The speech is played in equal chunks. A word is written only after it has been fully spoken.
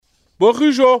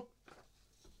Pogiso.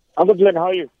 I'm good, Glenn. How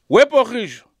are you? Where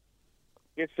Pogiso?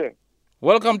 Yes, sir.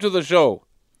 Welcome to the show.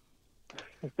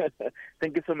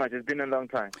 Thank you so much. It's been a long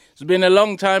time. It's been a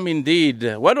long time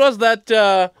indeed. What was that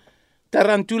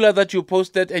tarantula that you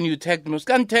posted and you tagged me?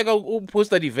 Can't tag who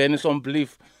posted event on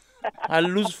belief. I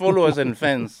lose followers and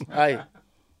fans. Aye.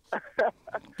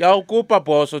 Ya o kopa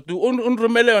boss tu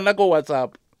unrumele yona ko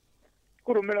WhatsApp.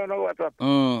 Kurumela no WhatsApp.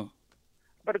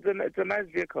 But it's a nice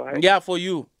vehicle, right? Yeah, for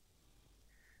you.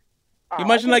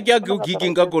 Imagine like you're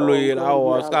gigging ka koloi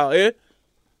la eh?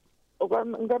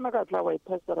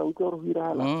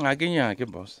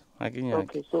 Boss.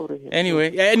 Okay, sorry.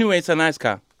 Anyway, it's a nice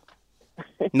car.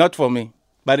 Not for me,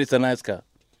 but it's a nice car.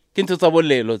 Yeah.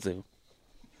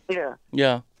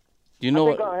 Yeah. You know I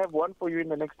think what? I'll have one for you in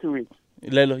the next 2 weeks.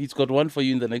 Lelo, he's got one for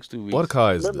you in the next 2 weeks. What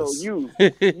car is No, this? you,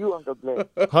 Uncle Glenn.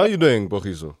 How are you doing,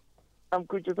 Pogiso? I'm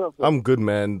good yourself, sir. I'm good,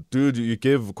 man. Dude, you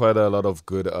give quite a lot of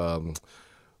good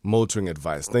motoring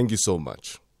advice. Thank you so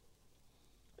much.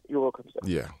 You're welcome, sir.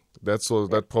 Yeah, that's all.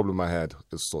 That problem I had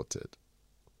is sorted.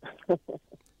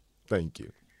 Thank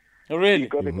you. Oh, really? You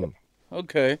got it.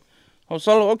 Okay.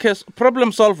 Okay,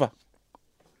 problem solver.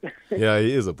 Yeah,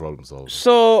 he is a problem solver.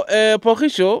 So,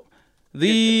 Pogiso,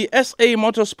 the SA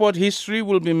Motorsport history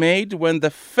will be made when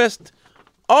the first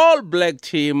all-black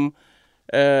team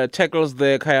tackles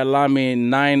the Kyalami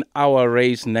 9-hour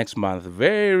race next month.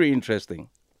 Very interesting.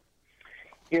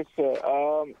 Yes, sir.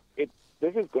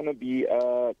 This is going to be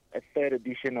a third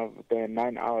edition of the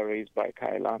 9-hour race by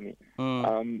Kyalami.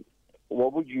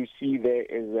 What would you see there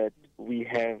is that we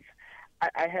have...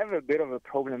 I have a bit of a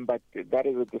problem, but that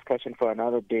is a discussion for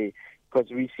another day, because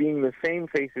we're seeing the same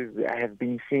faces that I have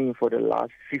been seeing for the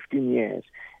last 15 years.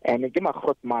 And again,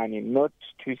 money, not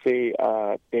to say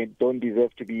they don't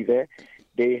deserve to be there.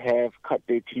 They have cut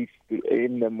their teeth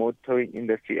in the motoring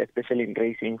industry, especially in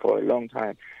racing, for a long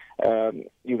time.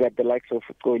 You got the likes of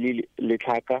Koli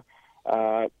Letlaka,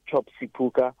 Chop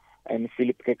Sipuka, and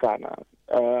Philip Kekana.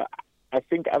 I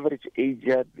think average age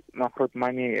at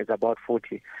Mani is about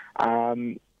 40.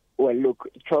 Well, look,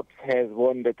 Chops has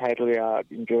won the title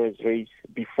endurance race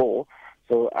before,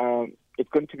 so it's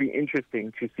going to be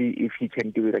interesting to see if he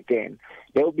can do it again.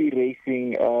 They'll be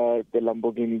racing the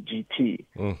Lamborghini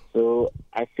GT. So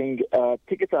I think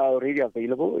tickets are already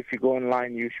available. If you go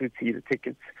online, you should see the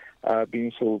tickets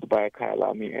being sold by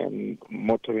Kyalami and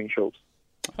motoring shows.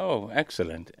 Oh,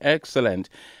 excellent. Excellent.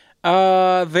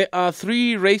 There are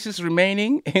 3 races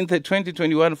remaining in the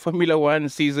 2021 Formula One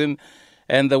season,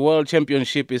 and the World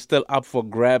Championship is still up for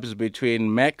grabs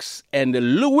between Max and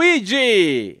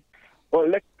Luigi.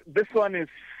 Well, this one is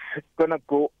going to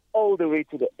go all the way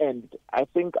to the end. I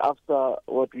think after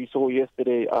what we saw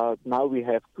yesterday, now we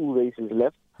have 2 races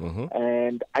left.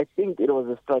 And I think it was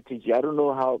a strategy. I don't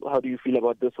know how do you feel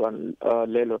about this one,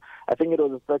 Lelo. I think it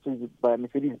was a strategy by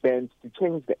Mercedes-Benz to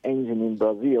change the engine in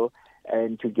Brazil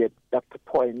and to get that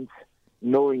point,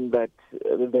 knowing that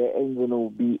the engine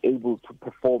will be able to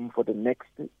perform for the next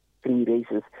 3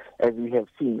 races, as we have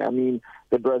seen. I mean,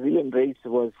 the Brazilian race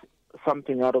was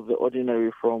something out of the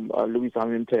ordinary from Lewis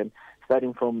Hamilton,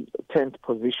 starting from 10th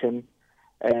position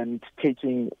and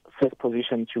taking first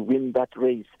position to win that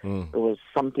race. It was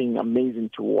something amazing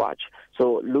to watch.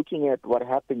 So looking at what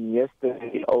happened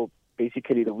yesterday, or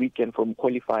basically the weekend from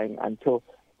qualifying until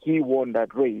he won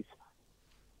that race,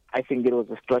 I think it was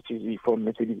a strategy from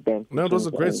Mercedes-Benz. No, it was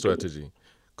a great strategy.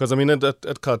 Because, I mean, at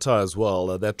Qatar as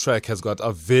well, that track has got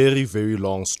a very, very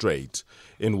long straight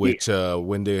in which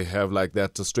when they have like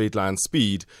that straight line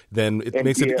speed, then it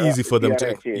makes it easy for them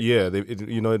to...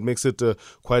 it makes it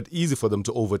quite easy for them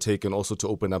to overtake and also to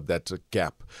open up that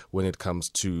gap when it comes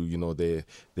to,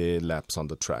 their laps on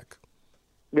the track.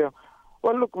 Yeah.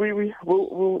 Well, look, we'll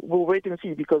wait and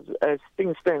see, because as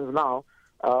things stand now,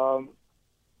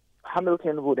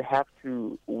 Hamilton would have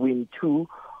to win 2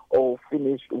 or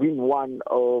win 1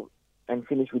 and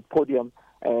finish with podium,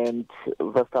 and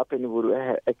Verstappen would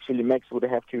Max would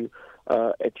have to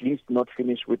at least not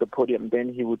finish with the podium,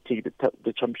 then he would take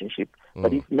the championship.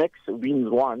 But if Max wins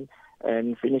 1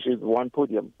 and finishes 1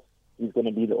 podium, he's going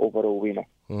to be the overall winner.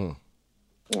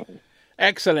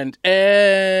 Excellent.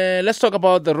 Let's talk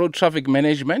about the road traffic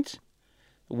management,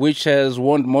 which has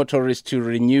warned motorists to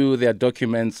renew their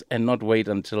documents and not wait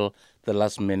until the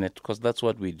last minute, because that's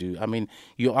what we do. I mean,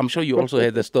 I'm sure you also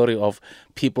heard the story of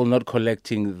people not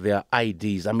collecting their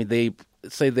IDs. I mean, they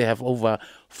say they have over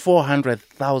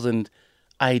 400,000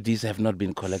 IDs have not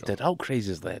been collected. How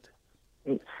crazy is that?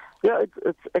 Yeah,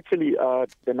 it's actually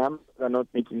the numbers are not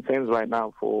making sense right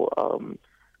now for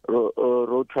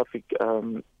road traffic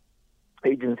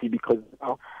agency, because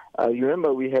now you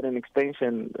remember we had an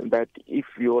extension that if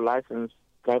your license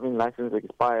driving license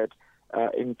expired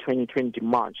in 2020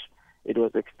 March, it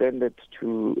was extended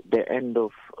to the end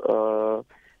of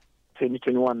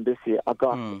 2021 this year,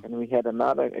 August, and we had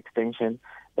another extension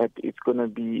that it's going to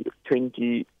be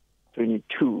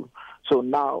 2022. So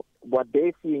now what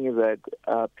they're seeing is that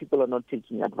people are not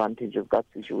taking advantage of that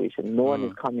situation. No one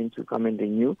is coming to come and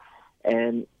renew.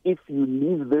 And if you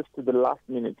leave this to the last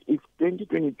minute, if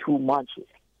 2022 March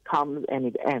comes and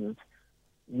it ends,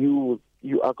 you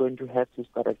are going to have to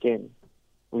start again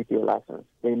with your license.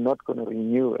 They're not going to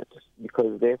renew it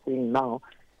because they're saying now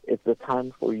it's the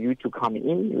time for you to come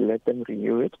in, let them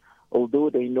renew it, although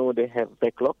they know they have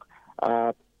backlog.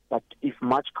 But if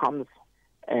March comes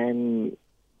and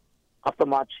after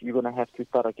March, you're going to have to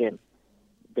start again.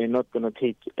 They're not going to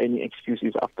take any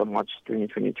excuses after March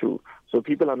 2022. So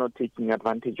people are not taking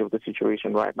advantage of the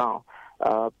situation right now.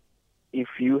 If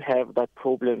you have that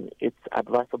problem, it's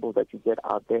advisable that you get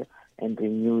out there and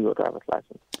renew your driver's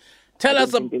license. Tell us.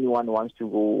 I don't think anyone wants to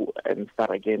go and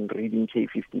start again reading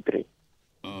K53.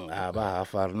 No,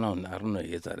 I don't know.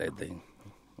 It's a red thing.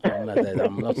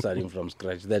 I'm not starting from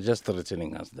scratch. They're just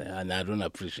threatening us there, and I don't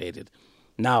appreciate it.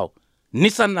 Now,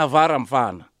 Nissan Navara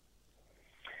Mfana.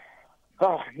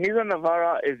 Nissan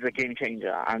Navara is a game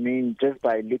changer. I mean, just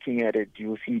by looking at it,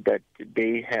 you see that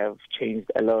they have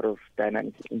changed a lot of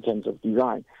dynamics in terms of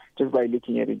design. Just by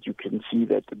looking at it, you can see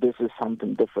that this is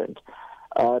something different.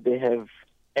 They have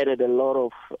added a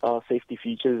lot of safety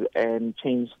features and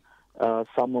changed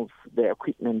some of the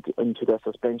equipment into the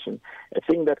suspension. A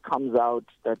thing that comes out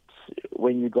that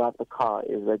when you drive the car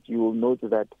is that you will notice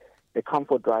that the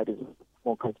comfort ride is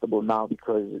more comfortable now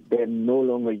because they're no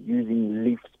longer using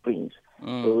leaf springs.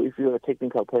 So if you're a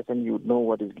technical person, you would know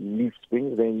what is leaf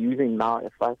springs. They're using now a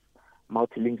 5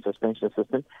 multi-link suspension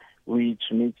system, which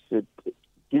makes it,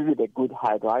 gives it a good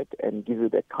high ride and gives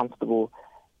it a comfortable,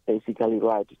 basically,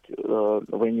 ride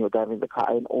when you're driving the car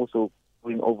and also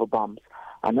going over bumps.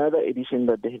 Another addition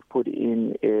that they have put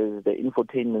in is the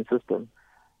infotainment system.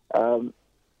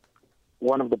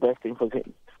 One of the best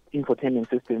infotainment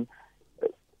systems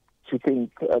to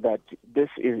think that this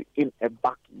is in a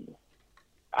bakkie.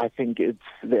 I think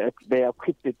they are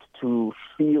equipped to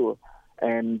feel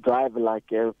and drive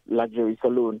like a luxury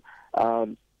saloon.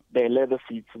 Their leather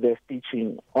seats, their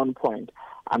stitching on point.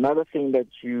 Another thing that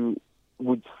you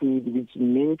would see, which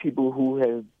many people who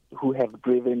have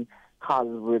driven cars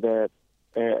with a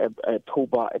tow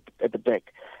bar at the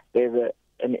back, there's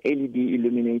an LED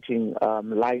illuminating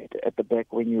light at the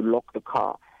back when you lock the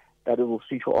car that it will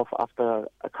switch off after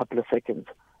a couple of seconds.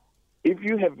 If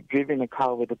you have driven a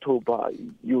car with a tow bar,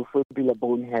 your fibular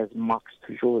bone has marks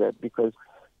to show that, because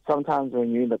sometimes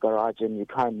when you're in the garage and you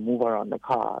try and move around the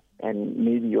car and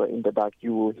maybe you're in the dark,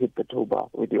 you will hit the tow bar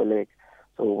with your leg.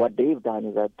 So what they've done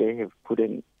is that they have put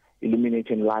an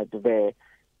illuminating light there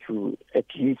to at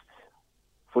least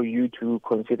for you to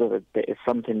consider that there is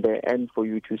something there and for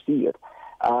you to see it.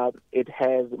 It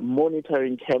has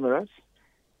monitoring cameras.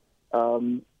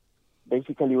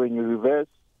 Basically, when you reverse,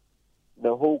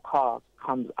 the whole car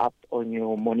comes up on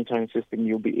your monitoring system.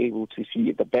 You'll be able to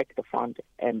see the back, the front,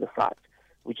 and the side,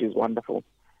 which is wonderful.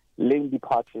 Lane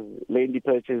departures,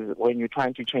 when you're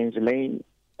trying to change the lane,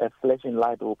 a flashing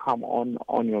light will come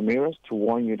on your mirrors to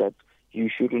warn you that you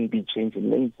shouldn't be changing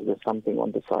lanes. There's something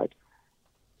on the side.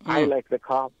 I like the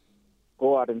car.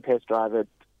 Go out and test drive it,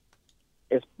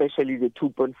 especially the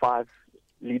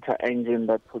 2.5-liter engine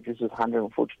that produces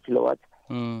 140 kilowatts.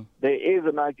 There is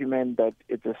an argument that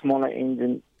it's a smaller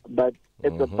engine, but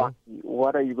it's a bakkie.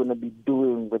 What are you going to be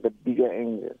doing with a bigger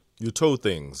engine? You tow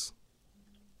things.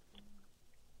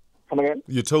 Come again?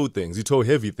 You tow things. You tow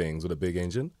heavy things with a big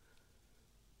engine.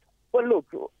 Well, look,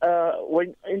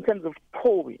 when in terms of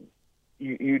towing,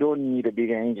 you don't need a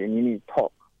bigger engine. You need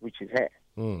torque, which is here.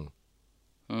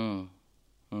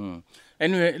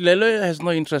 Anyway, Lelo has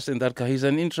no interest in that car. He has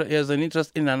an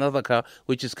interest in another car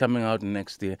which is coming out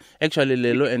next year. Actually,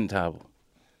 Lelo and Thabo.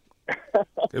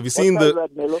 Have you seen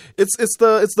It's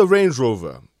the Range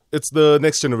Rover. It's the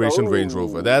next generation Range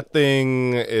Rover. That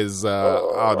thing is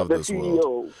out of this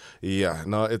world. Yeah,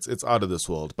 no, it's out of this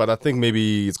world. But I think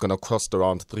maybe it's gonna cost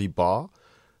around 3 bar.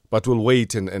 But we'll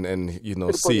wait and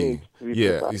see.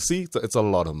 Yeah, you see, it's a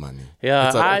lot of money.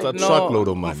 Yeah, it's a truckload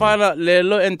of money.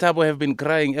 Lelo and Thabo have been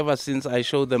crying ever since I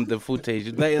showed them the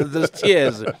footage. There's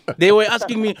tears. They were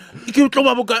asking me,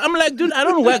 I'm like, dude, I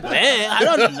don't work there. I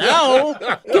don't know.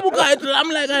 I'm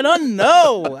like, I don't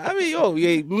know. I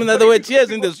mean, there were tears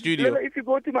in the studio. If you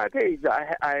go to my page,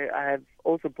 I have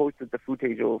also posted the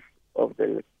footage of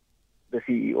the the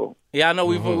CEO. Yeah, no,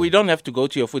 we don't have to go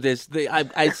to your footage.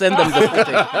 I send them the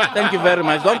footage. Thank you very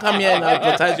much. Don't come here and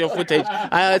advertise your footage.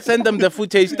 I send them the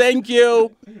footage. Thank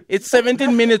you. It's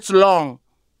 17 minutes long.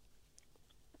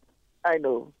 I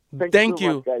know. Thank so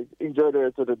you. much, guys. Enjoy the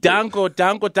rest of the day. Danko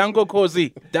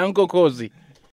Kosi.